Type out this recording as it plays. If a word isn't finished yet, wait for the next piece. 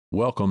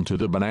Welcome to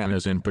the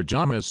Bananas in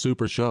Pyjamas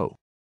Super Show.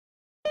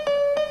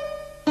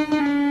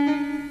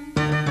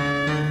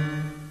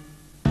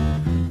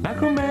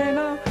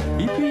 Narkomaner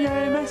i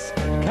pyjamas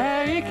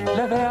kan ikke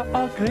lade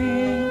være at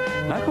grine.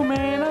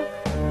 Narkomaner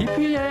i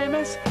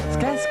pyjamas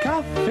skal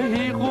skaffe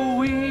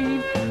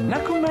heroin.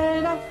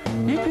 Narkomaner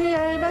i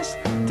pyjamas,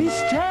 de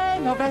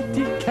stjæler hvad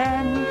de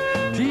kan.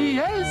 De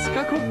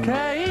elsker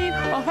kokain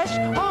og hash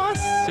og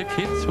også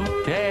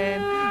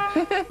ketogan.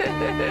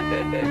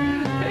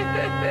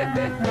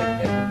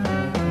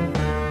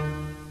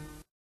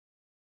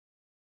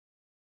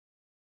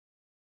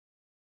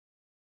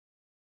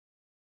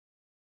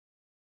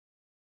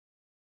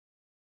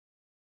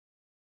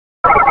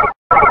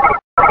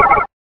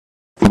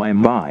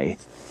 My,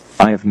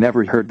 I have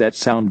never heard that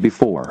sound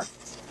before.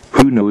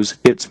 Who knows,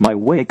 it's my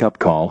wake-up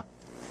call.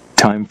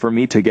 Time for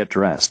me to get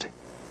dressed.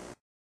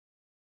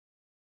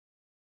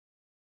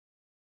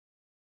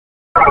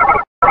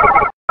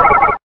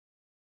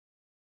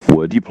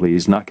 Would you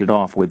please knock it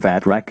off with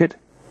that racket?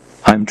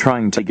 I'm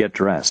trying to get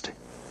dressed.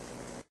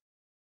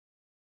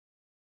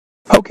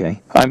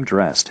 Okay, I'm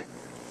dressed.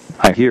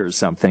 I hear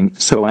something,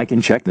 so I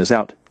can check this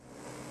out.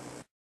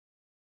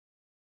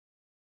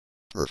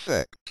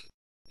 Perfect.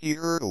 He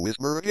heard a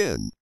Whismur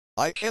again.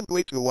 I can't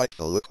wait to wipe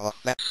the look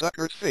off that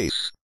sucker's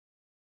face.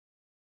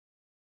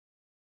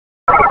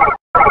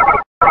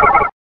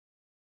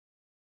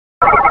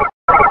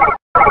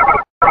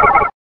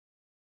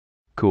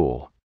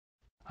 Cool.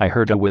 I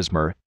heard a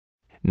Whismur.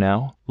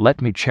 Now, let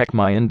me check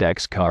my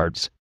index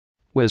cards.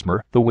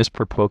 Whismur, the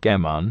Whisper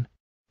Pokemon.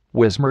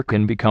 Whismur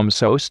can become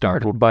so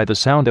startled by the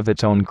sound of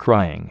its own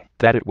crying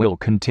that it will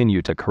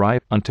continue to cry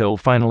until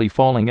finally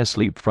falling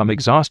asleep from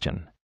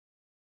exhaustion.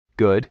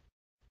 Good.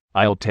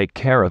 I'll take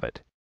care of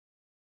it.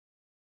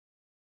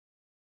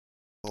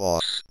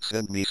 Boss,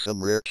 send me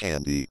some rare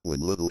candy when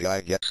little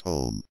guy gets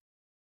home.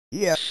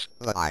 Yes,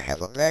 but I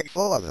have a bag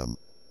full of them.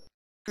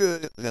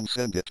 Good, then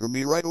send it to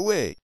me right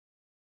away.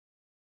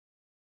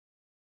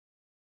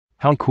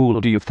 How cool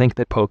do you think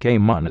that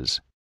Pokemon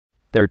is?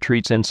 There are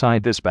treats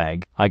inside this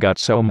bag. I got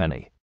so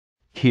many.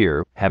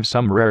 Here, have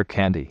some rare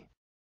candy.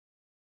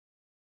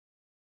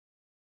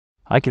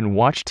 I can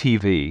watch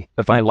TV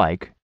if I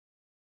like.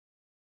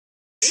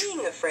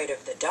 Being afraid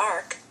of the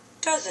dark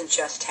doesn't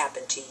just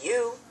happen to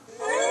you.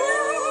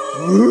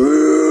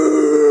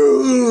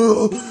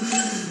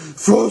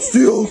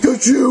 Frosty, I'll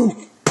get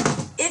you!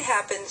 It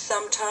happens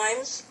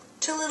sometimes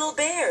to little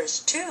bears,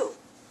 too.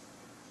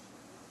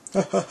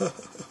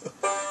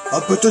 I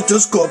bet I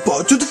just got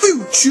back to the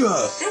future!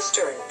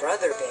 Sister and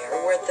Brother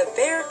Bear were at the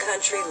Bear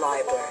Country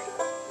Library.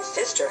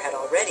 Sister had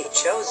already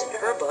chosen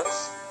her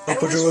books I and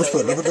bet you was was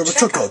waiting at at the the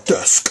checkout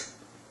desk.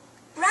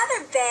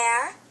 Brother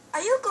Bear,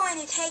 are you going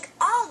to take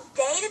all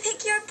day to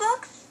pick your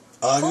books?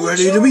 I'm Hold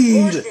ready your to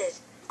read.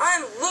 horses.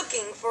 I'm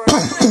looking for a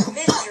good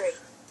mystery.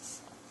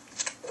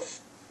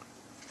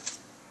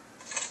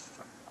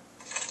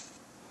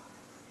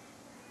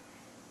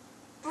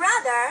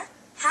 Brother,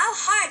 how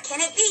hard can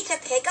it be to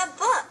pick a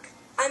book?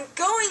 I'm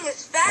going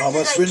as fast I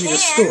was as I reading can. a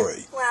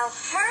story. Well,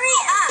 hurry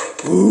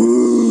up.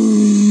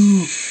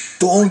 Ooh,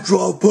 don't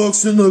drop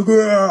books in the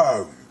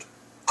ground.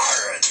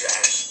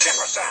 Oranges,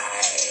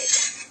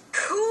 genocide.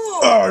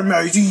 Cool.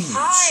 Armades.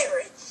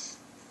 Pirates.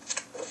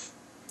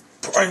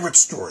 Pirate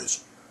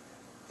stories.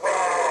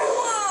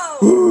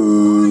 Whoa.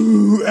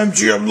 Ooh,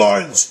 MGM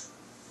lines.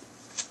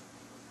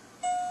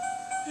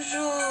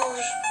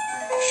 George.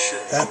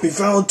 Happy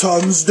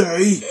Valentine's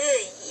Day.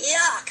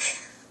 Yuck.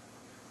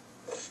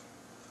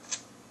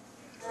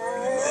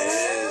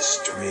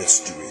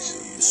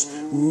 Mysteries.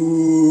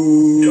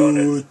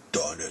 Ooh,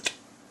 done it.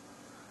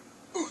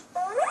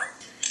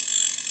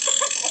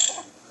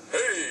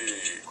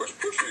 Hey, quit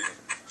pushing.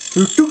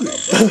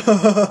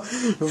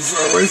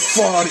 Very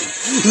funny.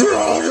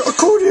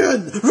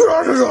 Accordion.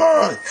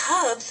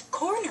 Cub's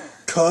Corner.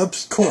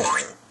 Cub's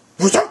Corner.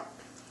 What's that?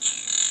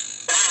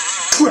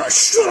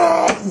 Crash.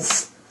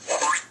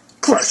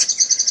 Crash.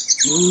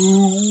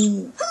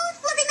 Ooh. Who's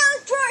flipping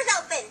those drawers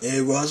open?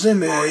 It wasn't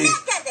me. That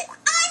does it.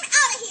 I'm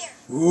out of here.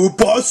 Ooh,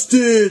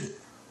 busted.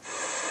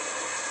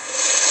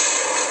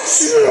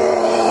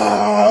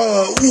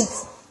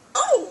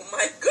 Oh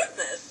my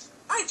goodness!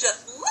 I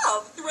just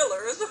love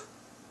thrillers.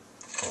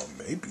 Oh,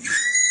 maybe.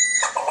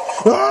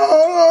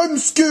 Ah, I'm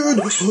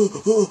scared.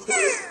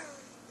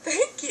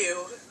 Thank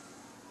you.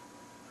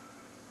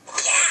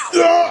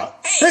 Ah,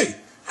 hey,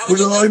 what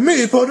did I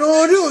mean? Put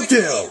on your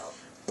tail.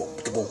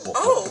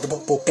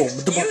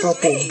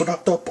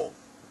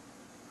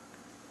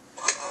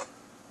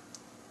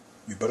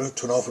 You better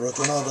turn on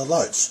the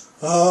lights.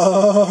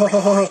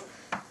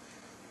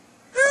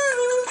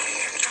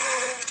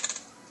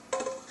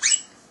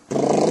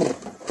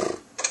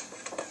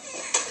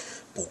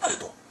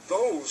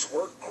 Those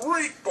were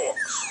great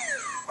books.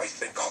 I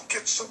think I'll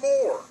get some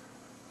more.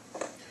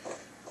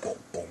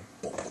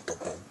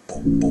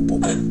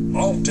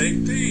 I'll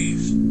take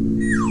these.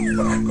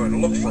 But I'm going to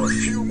look for a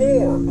few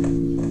more.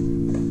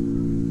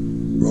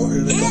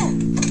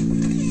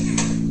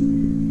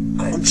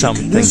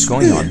 Something's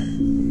going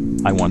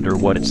on. I wonder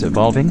what it's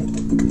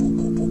evolving.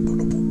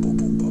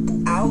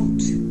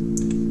 out.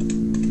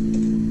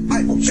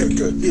 I'll check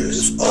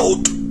this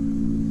out.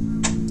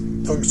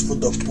 Thanks for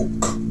the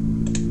book.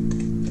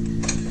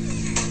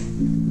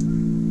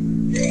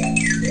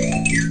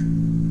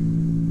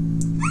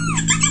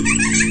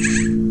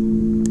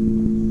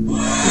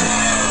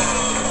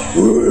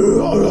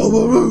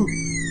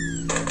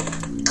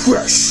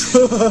 Crash!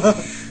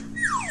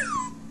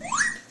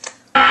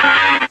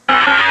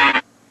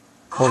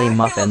 Holy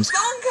muffins.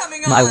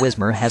 My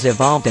Whismur has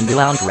evolved into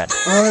Loungret.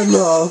 I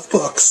love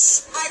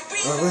books.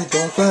 I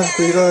don't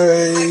happy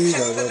day.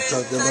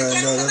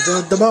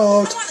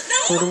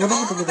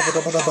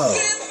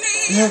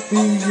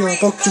 Happy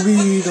book to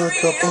read.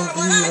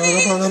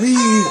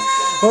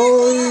 I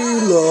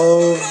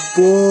love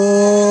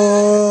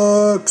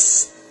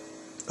books.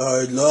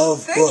 I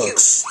love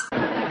books.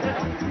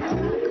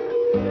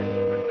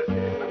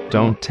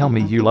 Don't tell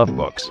me you love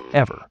books,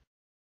 ever.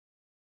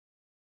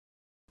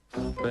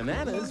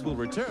 Bananas will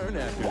return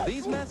after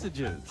these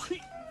messages.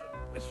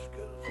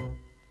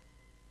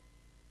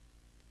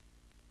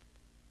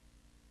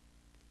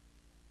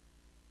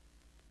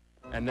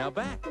 And now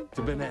back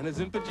to Bananas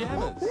in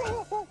Pajamas.